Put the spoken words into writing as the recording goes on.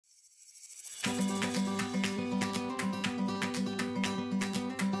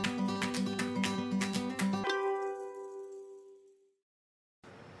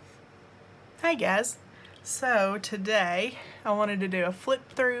Hi guys, so today I wanted to do a flip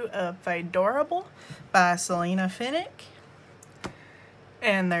through of Faedorable by Selina Fenech,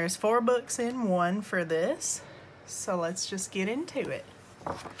 and there's 4 books in one for this, so let's just get into it.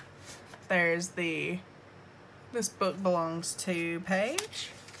 There's this book belongs to Paige.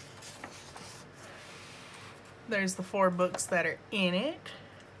 There's the 4 books that are in it.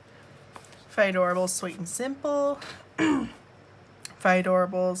 Faedorable's Sweet and Simple,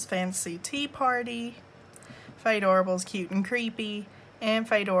 Faedorable's Fantasy Tea Party, Faedorable's Cute and Creepy, and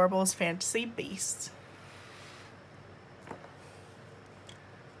Faedorable's Fantasy Beasts.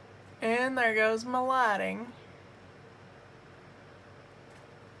 And there goes my lighting.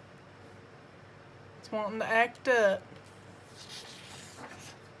 It's wanting to act up.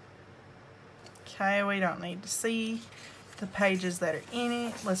 Okay, we don't need to see the pages that are in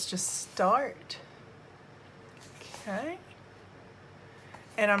it. Let's just start. Okay.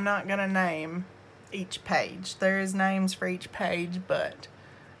 And I'm not gonna name each page. There is names for each page, but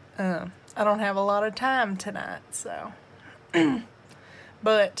I don't have a lot of time tonight, so.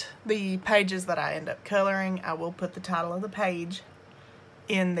 But the pages that I end up coloring, I will put the title of the page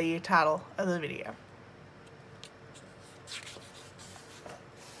in the title of the video.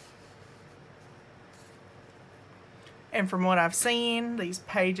 And from what I've seen, these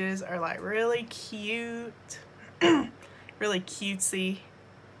pages are like really cute, really cutesy,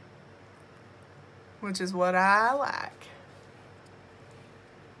 which is what I like.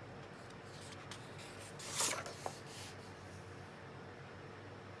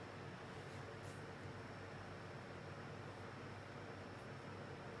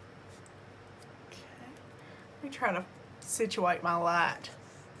 Okay, let me try to situate my light.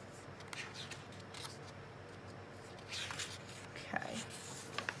 Okay.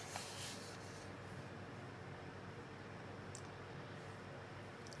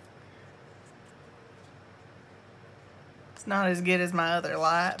 It's not as good as my other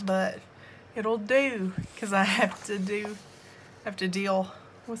light, but it'll do because I have to deal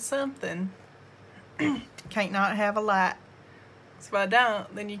with something. Can't not have a light. So if I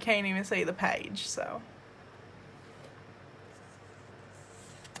don't, then you can't even see the page, so.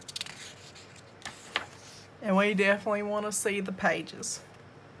 And we definitely want to see the pages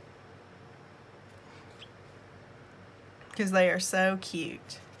because they are so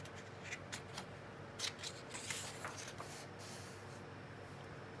cute.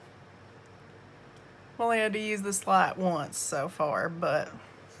 I've only had to use this light once so far, but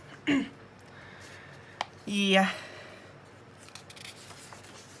yeah.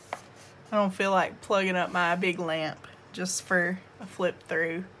 I don't feel like plugging up my big lamp just for a flip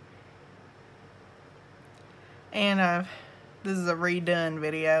through. And this is a redone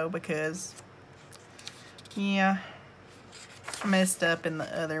video because, yeah, I messed up in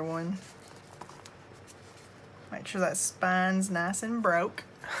the other one. Make sure that spine's nice and broke.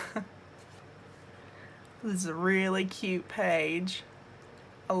 This is a really cute page.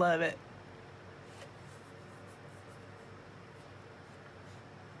 I love it.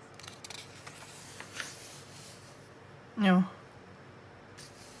 No.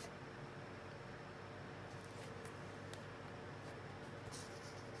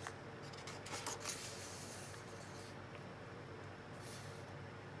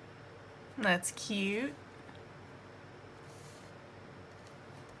 That's cute.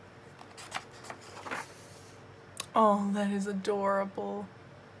 Oh, that is adorable.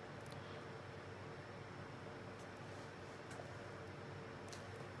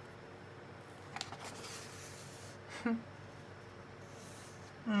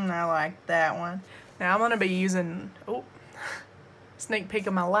 I like that one. Now I'm going to be using, oh, sneak peek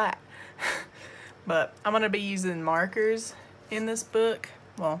of my light. But I'm going to be using markers in this book.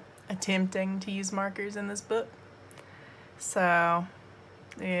 Well, attempting to use markers in this book. So,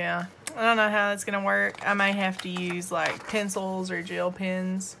 yeah, I don't know how that's going to work. I may have to use like pencils or gel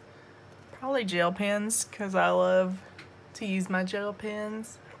pens. Probably gel pens because I love to use my gel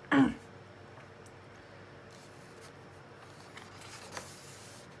pens.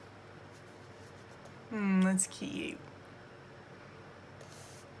 That's cute.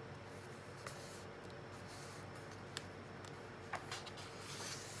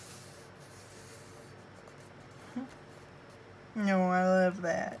 No, I love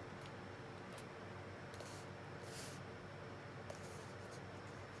that.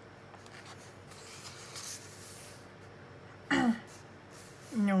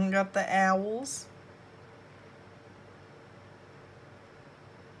 You got the owls.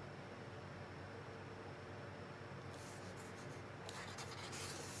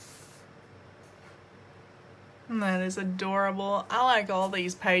 And that is adorable. I like all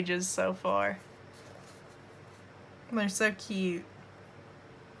these pages so far. They're so cute.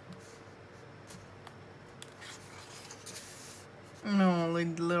 Oh, look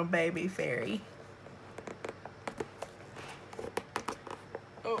at the little baby fairy.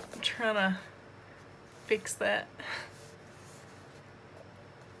 Oh, I'm trying to fix that.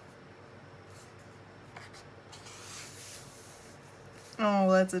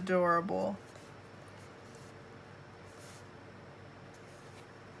 Oh, that's adorable.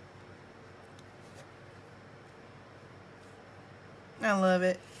 I love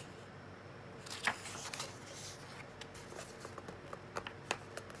it.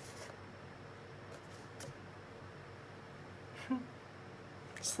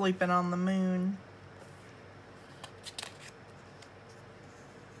 Sleeping on the moon.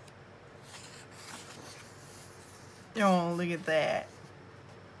 Oh, look at that.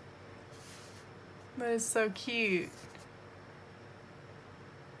 That is so cute.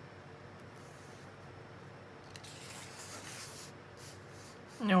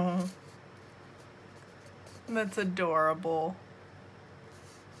 No. That's adorable.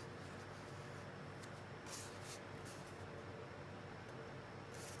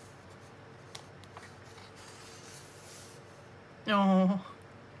 Oh,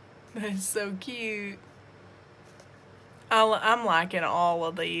 that is so cute. I'm liking all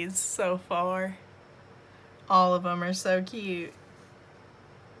of these so far. All of them are so cute.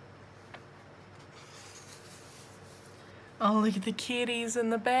 Oh, look at the kitties in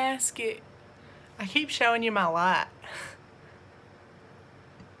the basket. I keep showing you my light.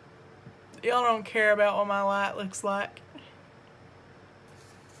 Y'all don't care about what my light looks like.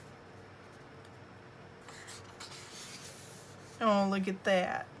 Oh, look at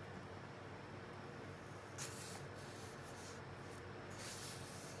that.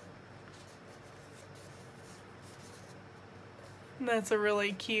 That's a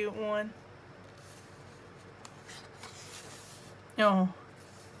really cute one. Oh.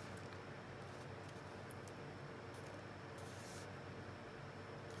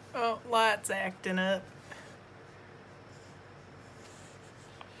 Oh, light's acting up.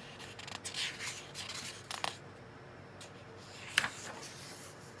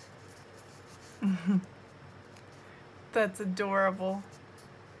 That's adorable.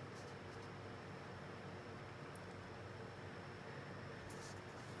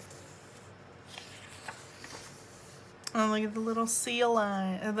 Oh, look at the little sea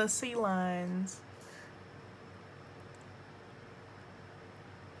line, the sea lines.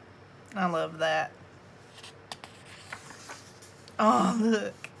 I love that. Oh,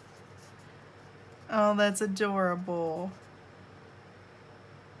 look. Oh, that's adorable.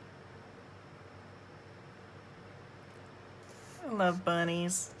 I love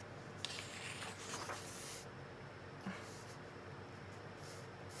bunnies.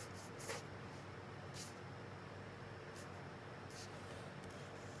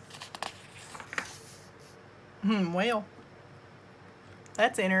 Well,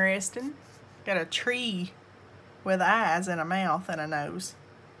 that's interesting. Got a tree with eyes and a mouth and a nose.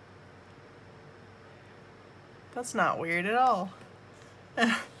 That's not weird at all.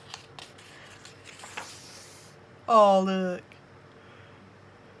 Oh, look.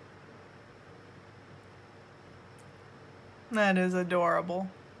 That is adorable.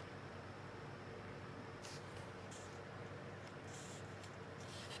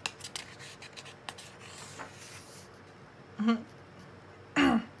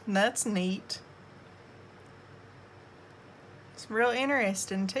 That's neat. It's real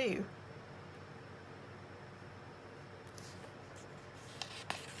interesting too.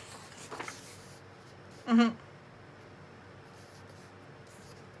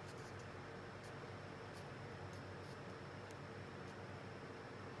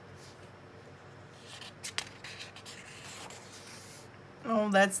 Oh,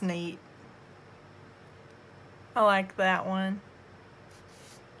 that's neat. I like that one.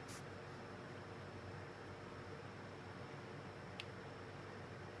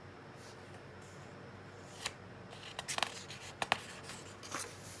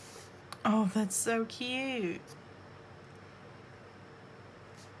 Oh, that's so cute.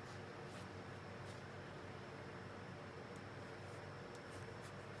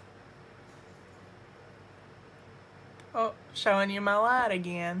 Oh, showing you my light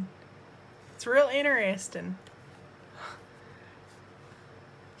again. It's real interesting.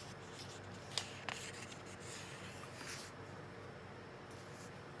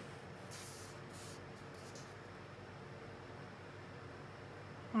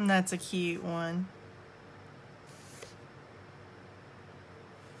 And that's a cute one.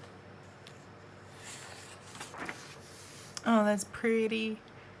 Oh, that's pretty.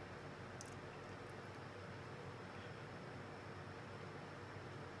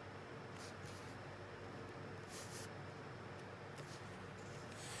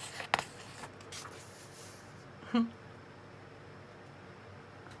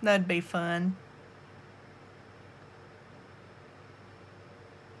 That'd be fun.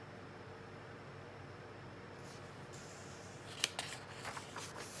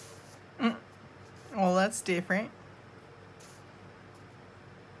 Well, that's different.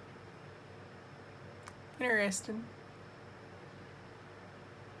 Interesting.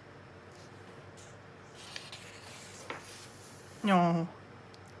 Oh,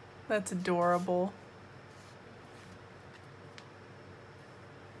 that's adorable.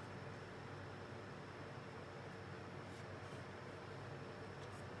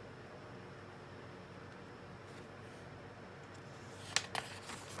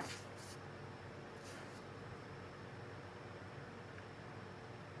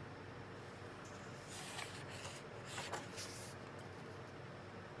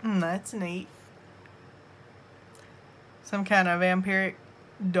 That's neat. Some kind of vampiric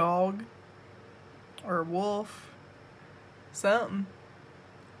dog or wolf. Something.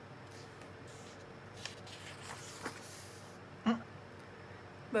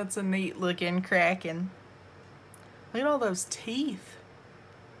 That's a neat looking kraken. Look at all those teeth.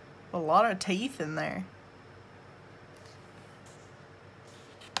 A lot of teeth in there.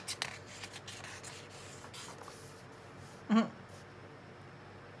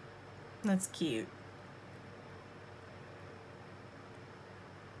 That's cute.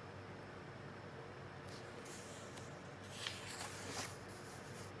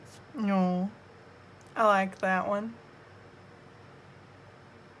 No, I like that one.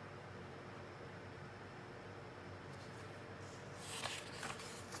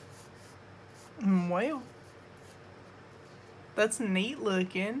 Well, that's neat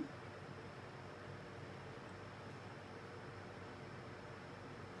looking.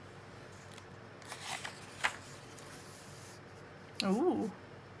 Ooh,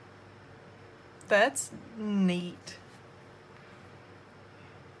 that's neat.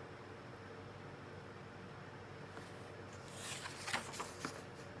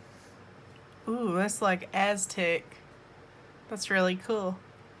 Ooh, that's like Aztec. That's really cool.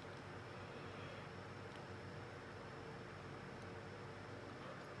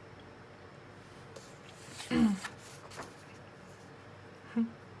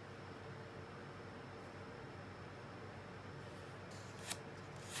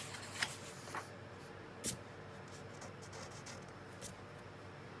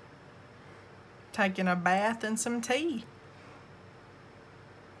 Taking a bath and some tea.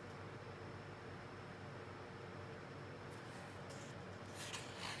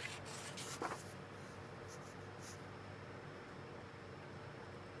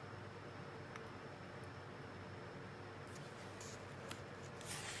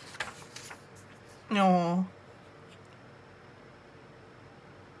 Oh,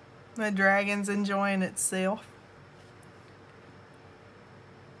 the dragon's enjoying itself.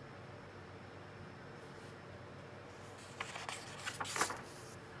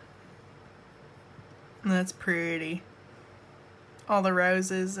 That's pretty. All the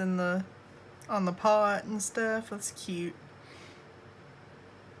roses in the on the pot and stuff. That's cute.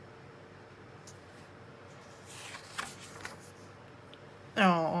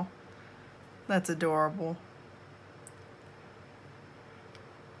 Oh, that's adorable.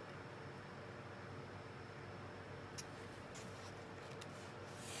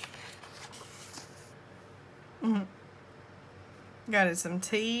 Got it some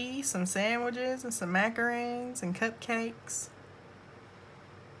tea, some sandwiches, and some macaroons and cupcakes.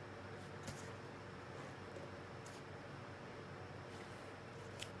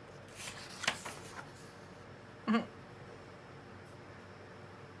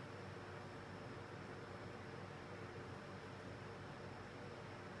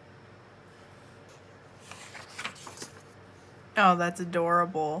 Oh, that's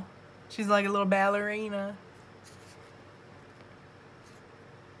adorable. She's like a little ballerina.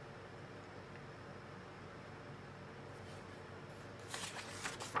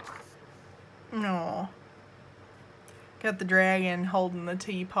 No. Got the dragon holding the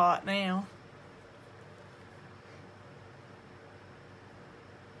teapot now.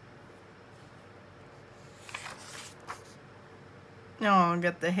 Oh,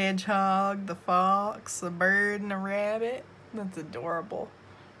 got the hedgehog, the fox, the bird, and the rabbit. That's adorable.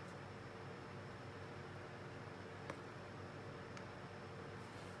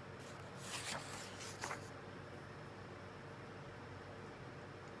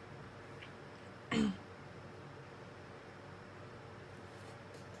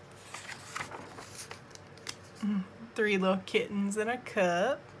 3 little kittens in a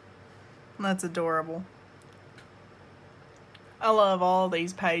cup. That's adorable. I love all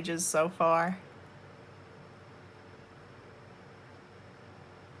these pages so far.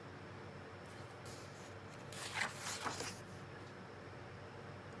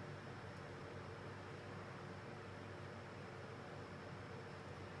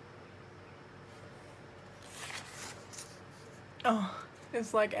 Oh,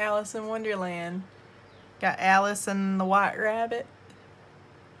 it's like Alice in Wonderland. Got Alice and the White Rabbit.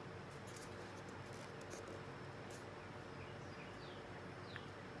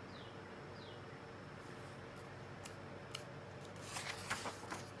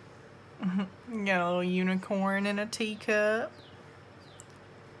 Got a little unicorn in a teacup.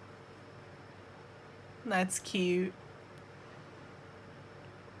 That's cute.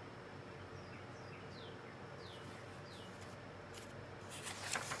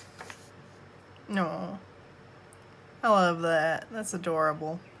 No, I love that. That's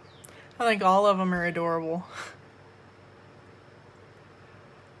adorable. I think all of them are adorable.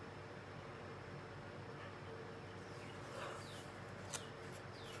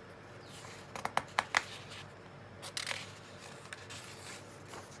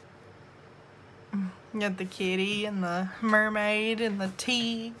 You got the kitty and the mermaid and the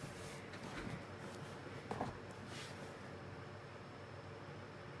tea.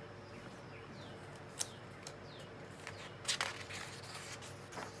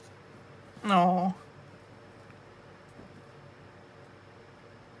 Oh.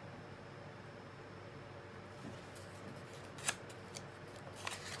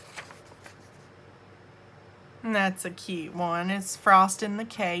 That's a cute one. It's frosting the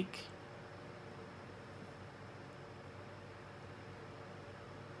cake.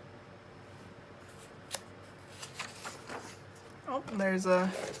 Oh, there's a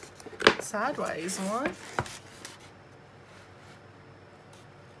sideways one.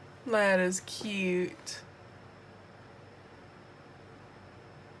 That is cute.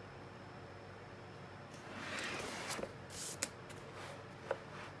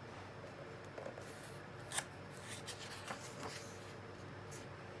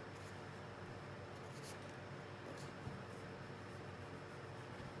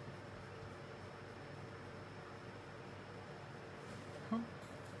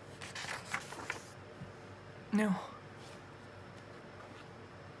 No.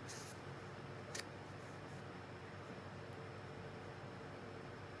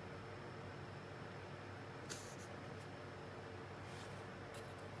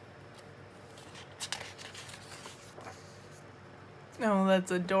 Oh, that's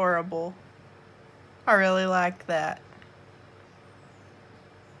adorable. I really like that.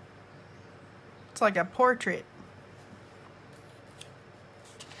 It's like a portrait.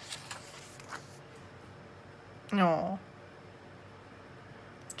 Oh.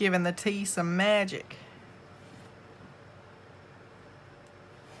 It's giving the tea some magic.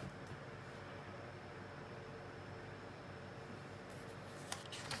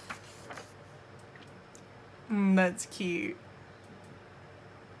 That's cute.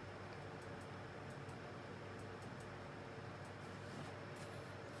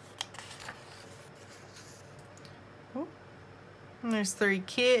 Oh. And there's 3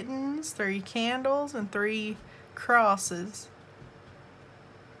 kittens, 3 candles, and 3 crosses.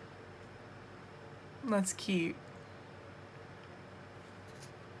 That's cute.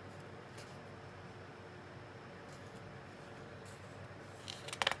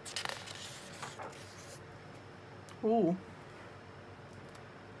 Ooh.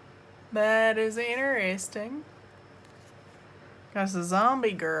 That is interesting. That's a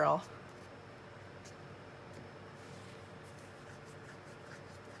zombie girl.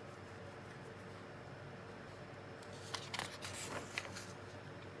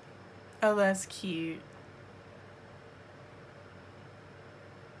 Oh, that's cute.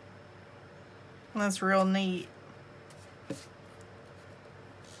 That's real neat.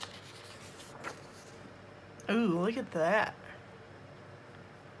 Ooh, look at that.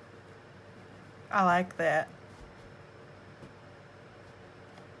 I like that.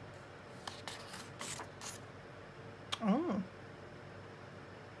 Oh.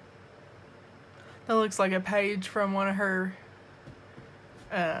 That looks like a page from one of her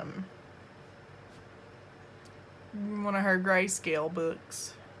grayscale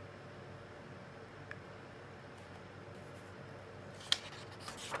books.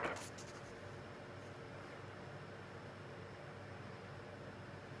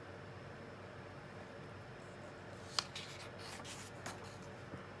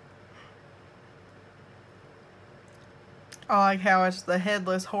 I like how it's the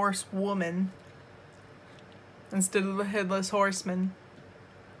headless horsewoman. instead of the Headless Horseman.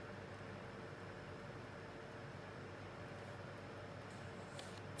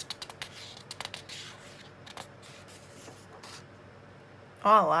 Oh,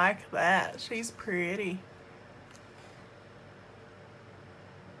 I like that. She's pretty.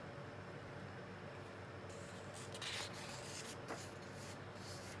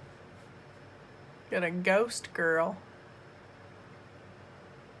 Got a ghost girl.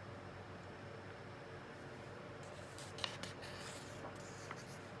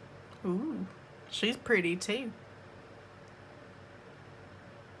 Ooh, she's pretty too.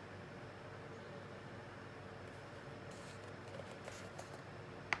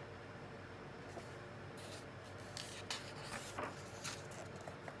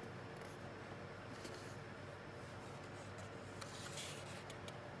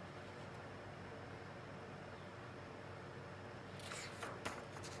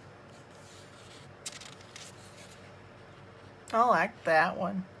 I like that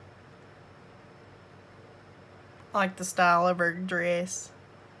one. I like the style of her dress.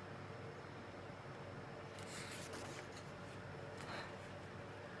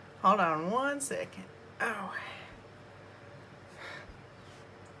 Hold on 1 second. Oh.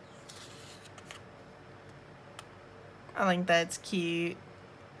 I think that's cute.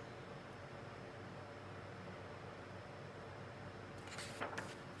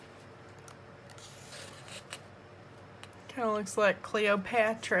 Kind of looks like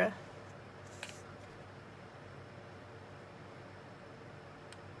Cleopatra.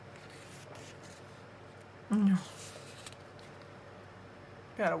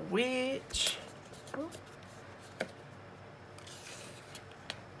 Got a witch. Ooh.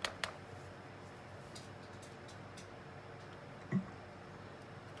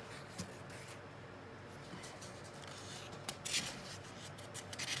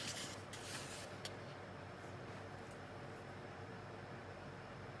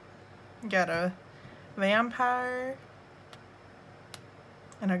 Got a vampire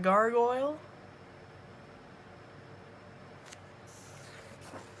and a gargoyle.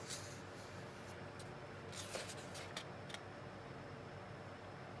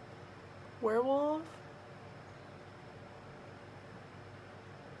 Werewolf.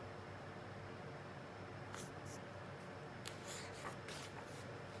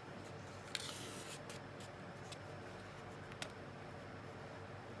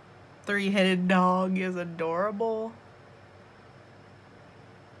 Three-headed dog is adorable.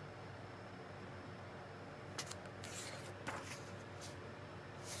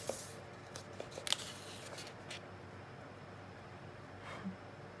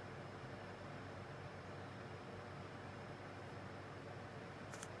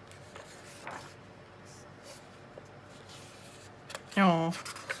 Oh.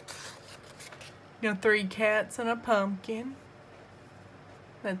 Got 3 cats and a pumpkin.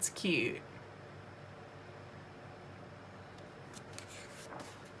 That's cute.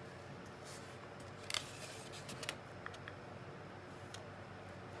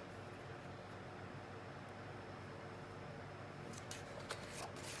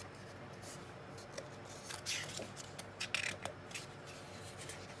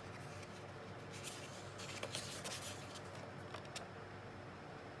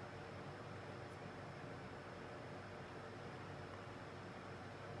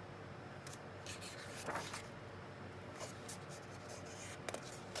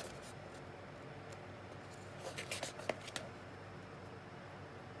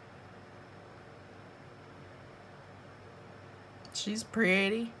 She's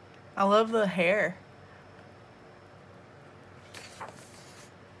pretty. I love the hair.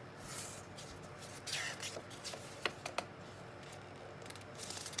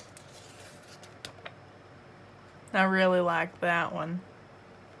 I really like that one.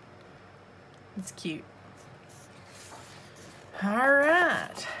 It's cute.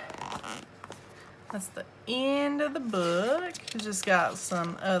 Alright. That's the end of the book. It's just got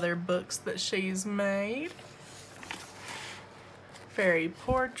some other books that she's made. Fairy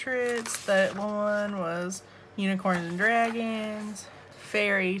portraits. That one was Unicorns and Dragons.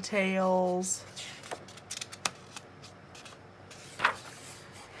 Fairy tales.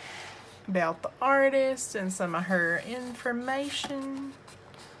 About the artist and some of her information.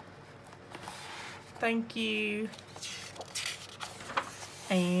 Thank you.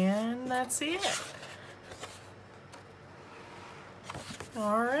 And that's it.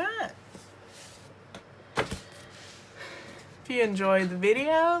 Alright. If you enjoyed the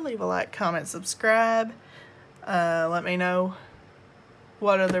video, leave a like, comment, subscribe. Let me know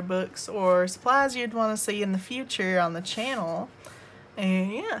what other books or supplies you'd want to see in the future on the channel.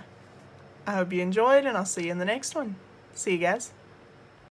 And yeah. I hope you enjoyed, and I'll see you in the next one. See you guys.